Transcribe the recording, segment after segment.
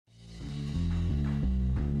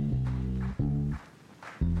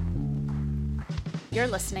You're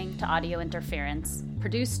listening to Audio Interference,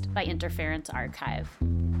 produced by Interference Archive.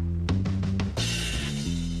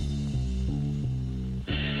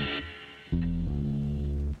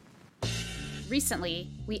 Recently,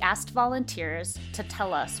 we asked volunteers to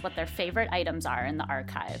tell us what their favorite items are in the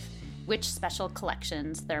archive, which special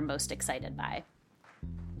collections they're most excited by.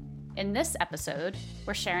 In this episode,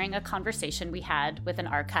 we're sharing a conversation we had with an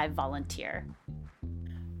archive volunteer.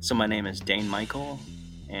 So my name is Dane Michael,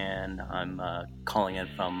 and I'm calling in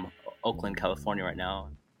from Oakland, California right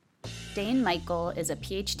now. Dane Michael is a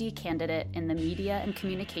PhD candidate in the Media and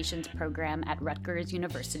Communications program at Rutgers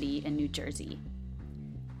University in New Jersey.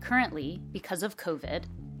 Currently, because of COVID,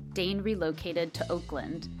 Dane relocated to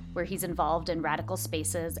Oakland, where he's involved in radical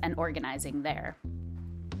spaces and organizing there.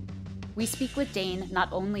 We speak with Dane not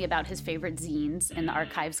only about his favorite zines in the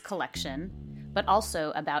archive's collection, but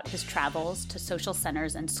also about his travels to social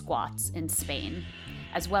centers and squats in Spain,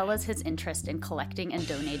 as well as his interest in collecting and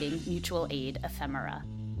donating mutual aid ephemera.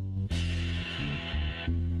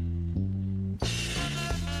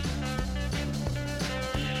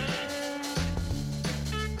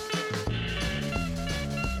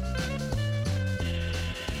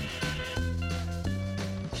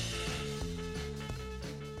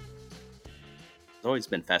 I've always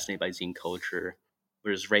been fascinated by zine culture. I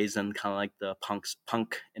was raised in kind of like the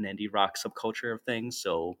punk and indie rock subculture of things,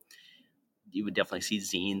 so you would definitely see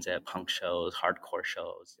zines at punk shows, hardcore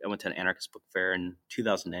shows. I went to an anarchist book fair in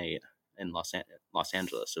 2008 in Los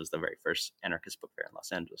Angeles. It was the very first anarchist book fair in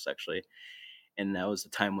Los Angeles, actually. And that was the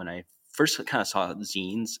time when I first kind of saw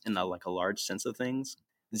zines in a large sense of things.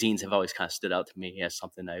 Zines have always kind of stood out to me as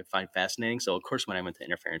something I find fascinating. So, of course, when I went to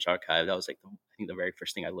Interference Archive, that was I think the very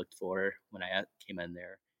first thing I looked for when I came in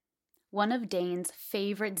there. One of Dane's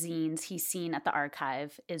favorite zines he's seen at the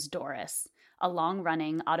archive is Doris, a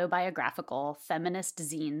long-running autobiographical feminist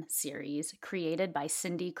zine series created by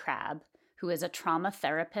Cindy Crabb, who is a trauma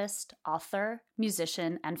therapist, author,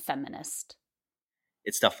 musician, and feminist.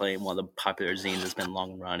 It's definitely one of the popular zines that's been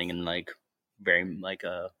long-running and very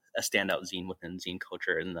a standout zine within zine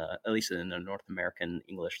culture at least in the North American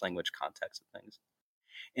English language context of things.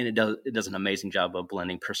 And it does an amazing job of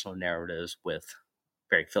blending personal narratives with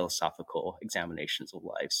very philosophical examinations of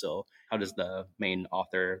life. So how does the main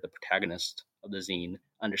author, the protagonist of the zine,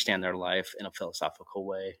 understand their life in a philosophical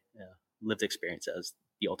way? Lived experience as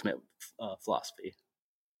the ultimate philosophy.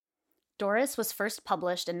 Doris was first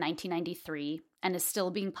published in 1993 and is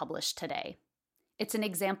still being published today. It's an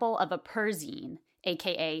example of a perzine,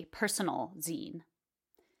 aka personal zine.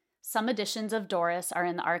 Some editions of Doris are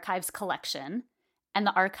in the archive's collection, and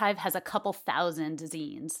the archive has a couple thousand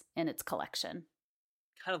zines in its collection.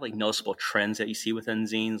 Kind of noticeable trends that you see within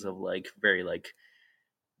zines of very of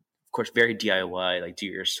course, very DIY,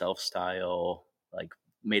 do-it-yourself style,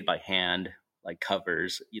 made by hand,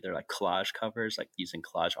 covers, either collage covers, using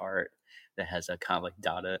collage art that has a kind of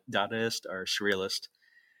Dadaist or surrealist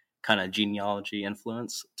kind of genealogy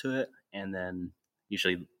influence to it. And then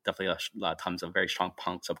usually definitely a lot of times a very strong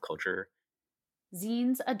punk subculture.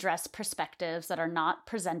 Zines address perspectives that are not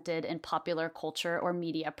presented in popular culture or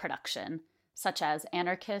media production, such as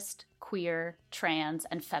anarchist, queer, trans,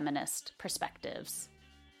 and feminist perspectives.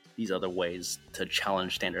 These other ways to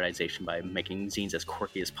challenge standardization by making zines as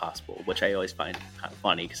quirky as possible, which I always find kind of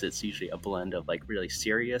funny because it's usually a blend of really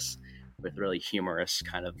serious with really humorous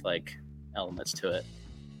kind of elements to it.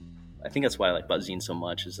 I think that's what I like about zines so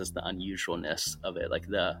much is just the unusualness of it,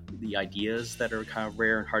 the ideas that are kind of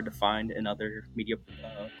rare and hard to find in other media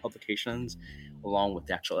publications, along with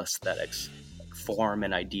the actual aesthetics, form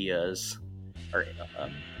and ideas are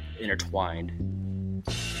intertwined.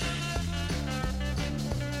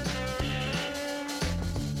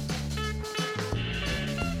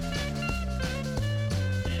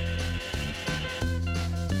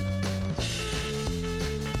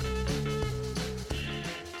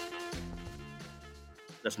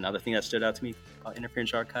 That's another thing that stood out to me about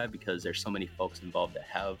Interference Archive, because there's so many folks involved that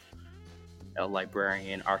have a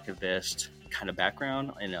librarian, archivist kind of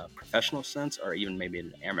background in a professional sense, or even maybe in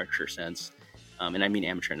an amateur sense. And I mean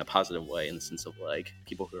amateur in a positive way, in the sense of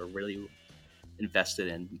people who are really invested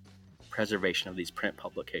in preservation of these print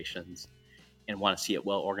publications and want to see it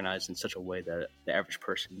well organized in such a way that the average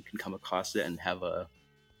person can come across it and have a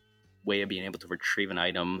way of being able to retrieve an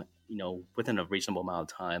item, within a reasonable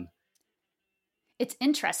amount of time. It's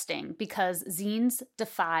interesting because zines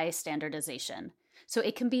defy standardization, so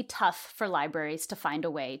it can be tough for libraries to find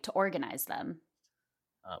a way to organize them.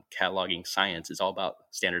 Cataloging science is all about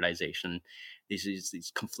standardization.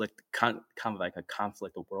 These conflict, kind of like a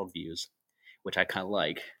conflict of worldviews, which I kind of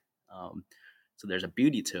like. So there's a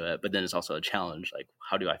beauty to it, but then it's also a challenge. Like,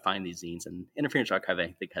 how do I find these zines? And Interference Archive, I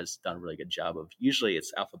think, has done a really good job of, usually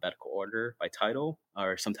it's alphabetical order by title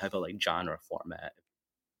or some type of like genre format.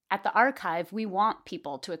 At the archive, we want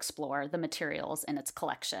people to explore the materials in its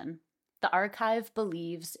collection. The archive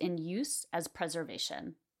believes in use as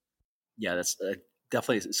preservation. Yeah, that's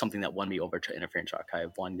definitely something that won me over to Interference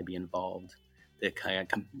Archive, wanting to be involved. They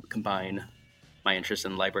kind of combine my interest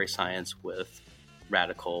in library science with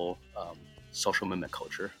radical social movement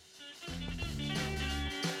culture.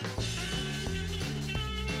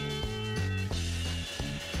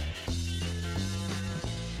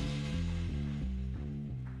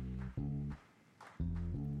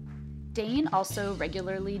 Dane also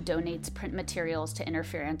regularly donates print materials to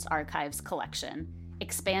Interference Archive's collection,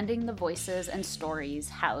 expanding the voices and stories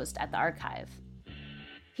housed at the archive.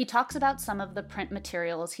 He talks about some of the print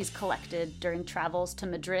materials he's collected during travels to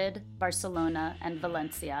Madrid, Barcelona, and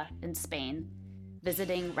Valencia in Spain,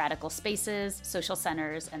 visiting radical spaces, social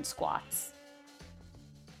centers, and squats.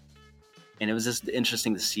 And it was just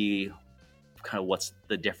interesting to see kind of what's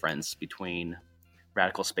the difference between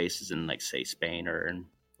radical spaces in, like, say, Spain or in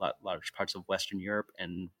large parts of Western Europe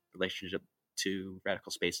and relationship to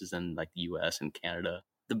radical spaces in like the US and Canada.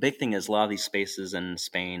 The big thing is a lot of these spaces in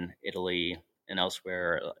Spain, Italy, and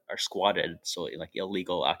elsewhere are squatted, so like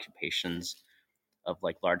illegal occupations of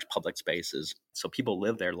like large public spaces. So people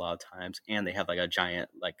live there a lot of times, and they have like a giant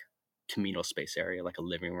like communal space area, like a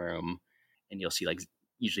living room, and you'll see like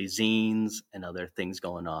usually zines and other things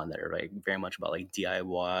going on that are like very much about like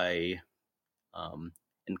DIY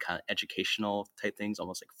and kind of educational type things,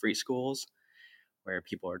 almost like free schools, where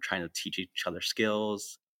people are trying to teach each other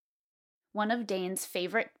skills. One of Dane's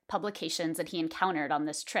favorite publications that he encountered on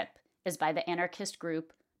this trip is by the anarchist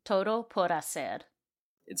group Todo por Hacer.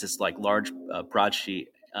 It's this like large broadsheet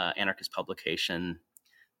anarchist publication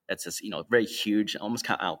that's just, very huge, almost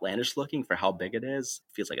kind of outlandish looking for how big it is.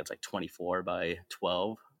 It feels like it's like 24 by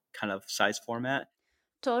 12 kind of size format.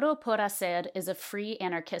 Todo por Hacer is a free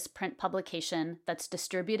anarchist print publication that's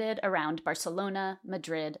distributed around Barcelona,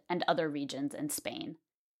 Madrid, and other regions in Spain.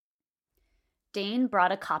 Dane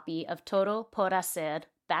brought a copy of Todo por Hacer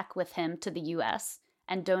back with him to the US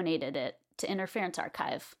and donated it to Interference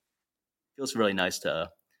Archive. It feels really nice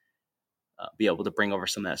to be able to bring over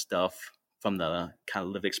some of that stuff from the kind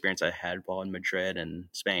of lived experience I had while in Madrid and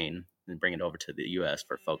Spain and bring it over to the US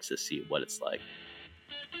for folks to see what it's like.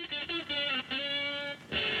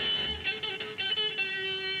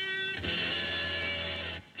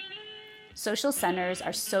 Social centers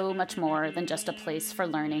are so much more than just a place for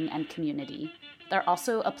learning and community. They're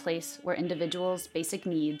also a place where individuals' basic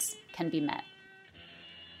needs can be met.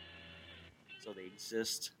 So they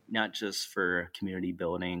exist not just for community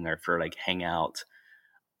building or for like hangout.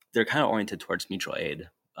 They're kind of oriented towards mutual aid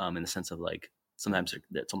in the sense of like sometimes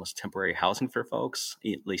it's almost temporary housing for folks,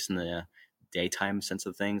 at least in the daytime sense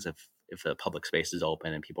of things. If a public space is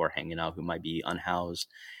open and people are hanging out who might be unhoused,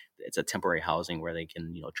 it's a temporary housing where they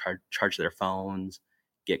can charge their phones,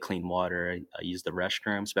 get clean water, use the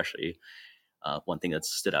restroom. Especially one thing that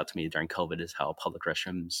stood out to me during COVID is how public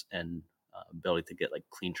restrooms and ability to get like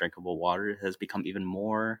clean drinkable water has become even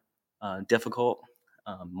more difficult,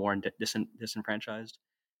 more disenfranchised.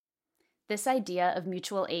 This idea of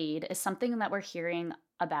mutual aid is something that we're hearing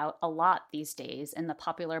about a lot these days in the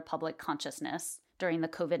popular public consciousness during the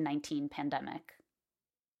COVID-19 pandemic.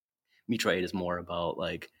 Mutual aid is more about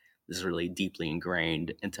like this really deeply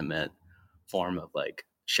ingrained, intimate form of like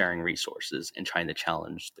sharing resources and trying to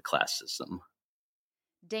challenge the class system.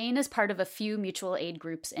 Dane is part of a few mutual aid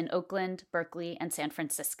groups in Oakland, Berkeley, and San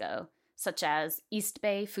Francisco, such as East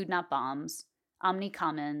Bay Food Not Bombs, Omni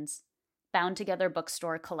Commons, Bound Together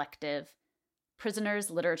Bookstore Collective, Prisoners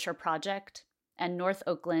Literature Project, and North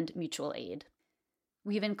Oakland Mutual Aid.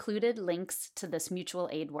 We've included links to this mutual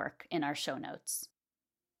aid work in our show notes.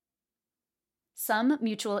 Some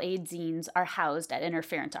mutual aid zines are housed at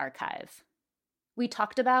Interference Archive. We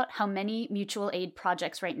talked about how many mutual aid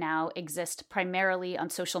projects right now exist primarily on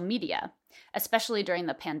social media, especially during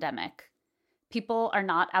the pandemic. People are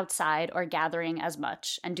not outside or gathering as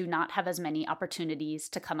much and do not have as many opportunities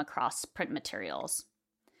to come across print materials.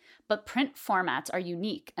 But print formats are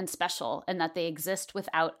unique and special in that they exist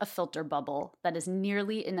without a filter bubble that is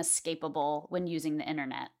nearly inescapable when using the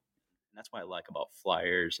internet. And that's what I like about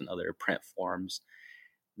flyers and other print forms.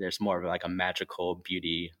 There's more of like a magical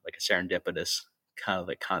beauty, like a serendipitous kind of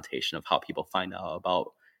like connotation of how people find out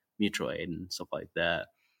about mutual aid and stuff like that.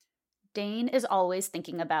 Dane is always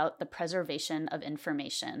thinking about the preservation of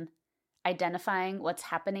information, identifying what's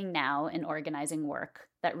happening now in organizing work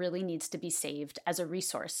that really needs to be saved as a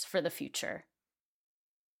resource for the future.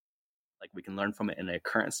 Like we can learn from it in a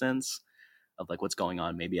current sense of like what's going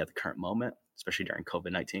on maybe at the current moment, especially during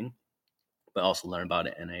COVID-19, but also learn about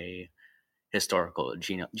it in a historical,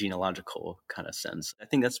 genealogical kind of sense. I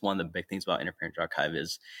think that's one of the big things about Interference Archive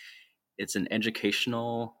is it's an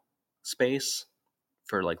educational space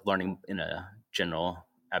for like learning in a general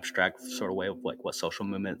abstract sort of way of like what social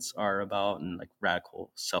movements are about and like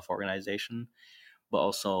radical self-organization, but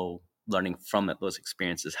also learning from it, those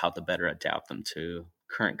experiences, how to better adapt them to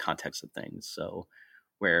current context of things. So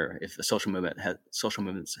where if the social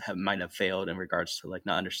movements might have failed in regards to like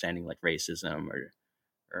not understanding like racism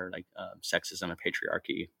or like sexism and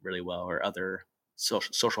patriarchy really well, or other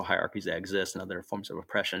social hierarchies that exist and other forms of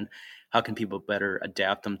oppression, how can people better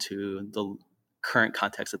adapt them to the current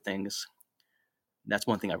context of things? That's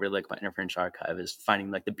one thing I really like about Interference Archive is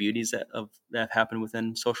finding like the beauties that have happened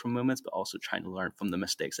within social movements, but also trying to learn from the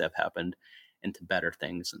mistakes that have happened and to better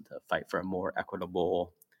things and to fight for a more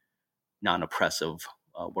equitable, non-oppressive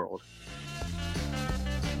world.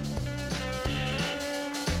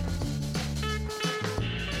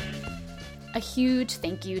 A huge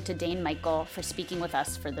thank you to Dane Michael for speaking with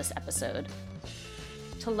us for this episode.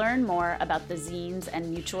 To learn more about the zines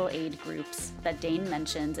and mutual aid groups that Dane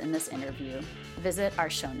mentions in this interview, visit our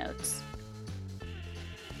show notes.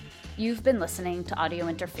 You've been listening to Audio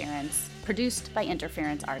Interference, produced by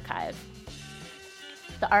Interference Archive.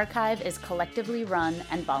 The archive is collectively run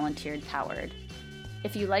and volunteer powered.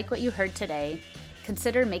 If you like what you heard today,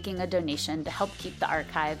 consider making a donation to help keep the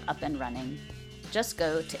archive up and running. Just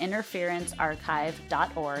go to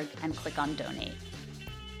interferencearchive.org and click on Donate.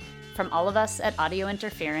 From all of us at Audio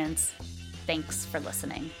Interference, thanks for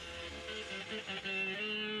listening.